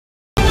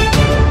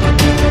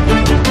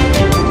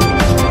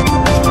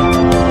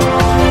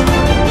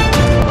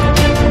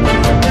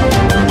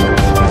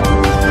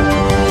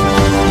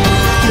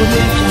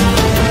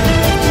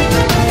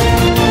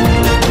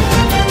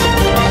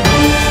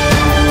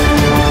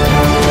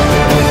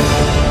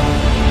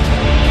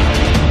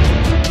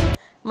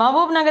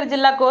నగర్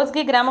జిల్లా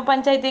కోస్గి గ్రామ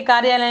పంచాయతీ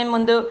కార్యాలయం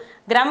ముందు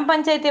గ్రామ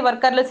పంచాయతీ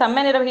వర్కర్లు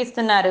సమ్మె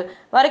నిర్వహిస్తున్నారు.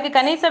 వారికి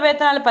కనీస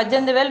వేతనాలు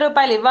 18,000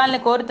 రూపాయలు ఇవ్వాలని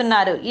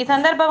కోరుతున్నారు. ఈ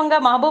సందర్భంగా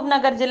మహబూబ్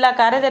నగర్ జిల్లా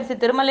కార్యదర్శి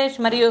తిరుమలేష్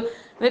మరియు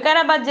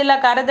వికారాబాద్ జిల్లా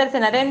కార్యదర్శి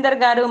నరేందర్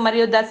గారు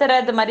మరియు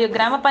దశరథ్ మరియు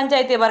గ్రామ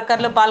పంచాయతీ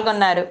వర్కర్లు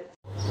పాల్గొన్నారు.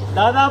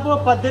 దాదాపు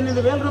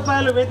 18,000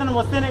 రూపాయలు వేతనం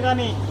వస్తేనే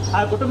కానీ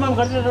ఆ కుటుంబం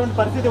గడిచేటువంటి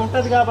పరిస్థితి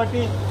ఉంటుంది.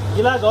 కాబట్టి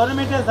ఇలా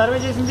గవర్నమెంట్ సర్వే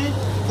చేసింది,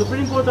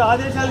 సుప్రీంకోర్టు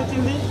ఆదేశాలు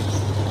ఇచ్చింది.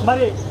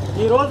 మరి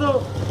ఈరోజు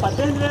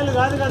 18,000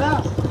 కాదు కదా,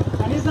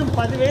 కనీసం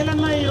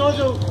 10,000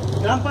 ఈరోజు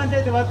గ్రామ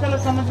పంచాయతీ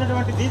వర్కర్లకు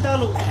సంబంధించినటువంటి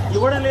జీతాలు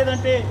ఇవ్వడం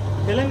లేదంటే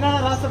తెలంగాణ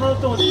రాష్ట్ర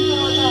ప్రభుత్వం వచ్చిన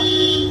తర్వాత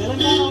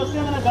తెలంగాణ వస్తే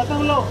మన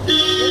గతంలో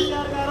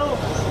కేసీఆర్ గారు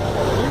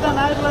మిగతా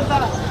నాయకులంతా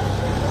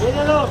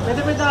ఏదేదో పెద్ద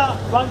పెద్ద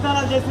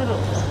వాగ్దానాలు చేసినారు.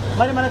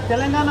 మరి మనకు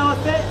తెలంగాణ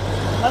వస్తే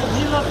మనకు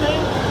నీళ్ళు వస్తాయి,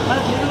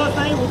 మనకు నిధులు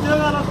వస్తాయి,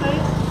 ఉద్యోగాలు వస్తాయి.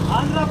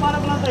 ఆంధ్ర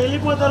పాలకులంతా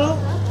వెళ్ళిపోతారు.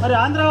 మరి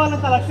ఆంధ్ర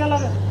వాళ్ళంతా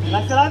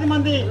లక్షలాది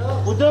మంది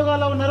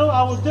ఉద్యోగాల్లో ఉన్నారు.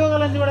 ఆ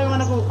ఉద్యోగాలన్నీ కూడా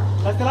మనకు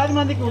లక్షలాది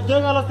మందికి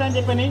ఉద్యోగాలు వస్తాయని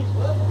చెప్పని,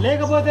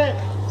 లేకపోతే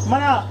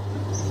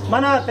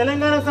మన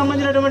తెలంగాణకు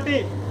సంబంధించినటువంటి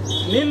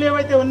నీళ్ళు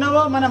ఏవైతే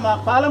ఉన్నావో మన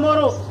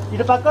పాలమూరు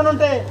ఇటు పక్కన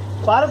ఉంటే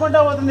పాలకొండ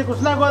పోతుంది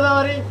కృష్ణా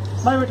గోదావరి.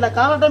 మనం ఇట్లా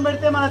కాలటం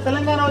పెడితే మన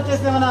తెలంగాణ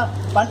వచ్చేస్తే మన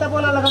పంట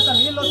పొలాలకు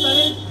నీళ్ళు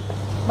వస్తాయి.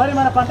 మరి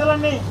మన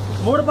పంటలన్నీ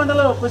 3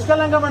 పంటలు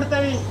పుష్కలంగా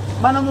పడతాయి.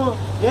 మనము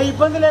ఏ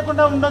ఇబ్బంది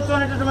లేకుండా ఉండొచ్చు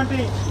అనేటటువంటి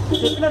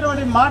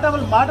చెప్పినటువంటి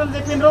మాటలు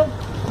చెప్పిండ్రు.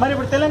 మరి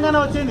ఇప్పుడు తెలంగాణ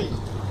వచ్చింది.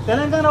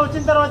 తెలంగాణ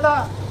వచ్చిన తర్వాత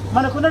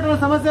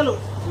మనకున్నటువంటి సమస్యలు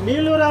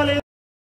నీళ్లు రాలేదు.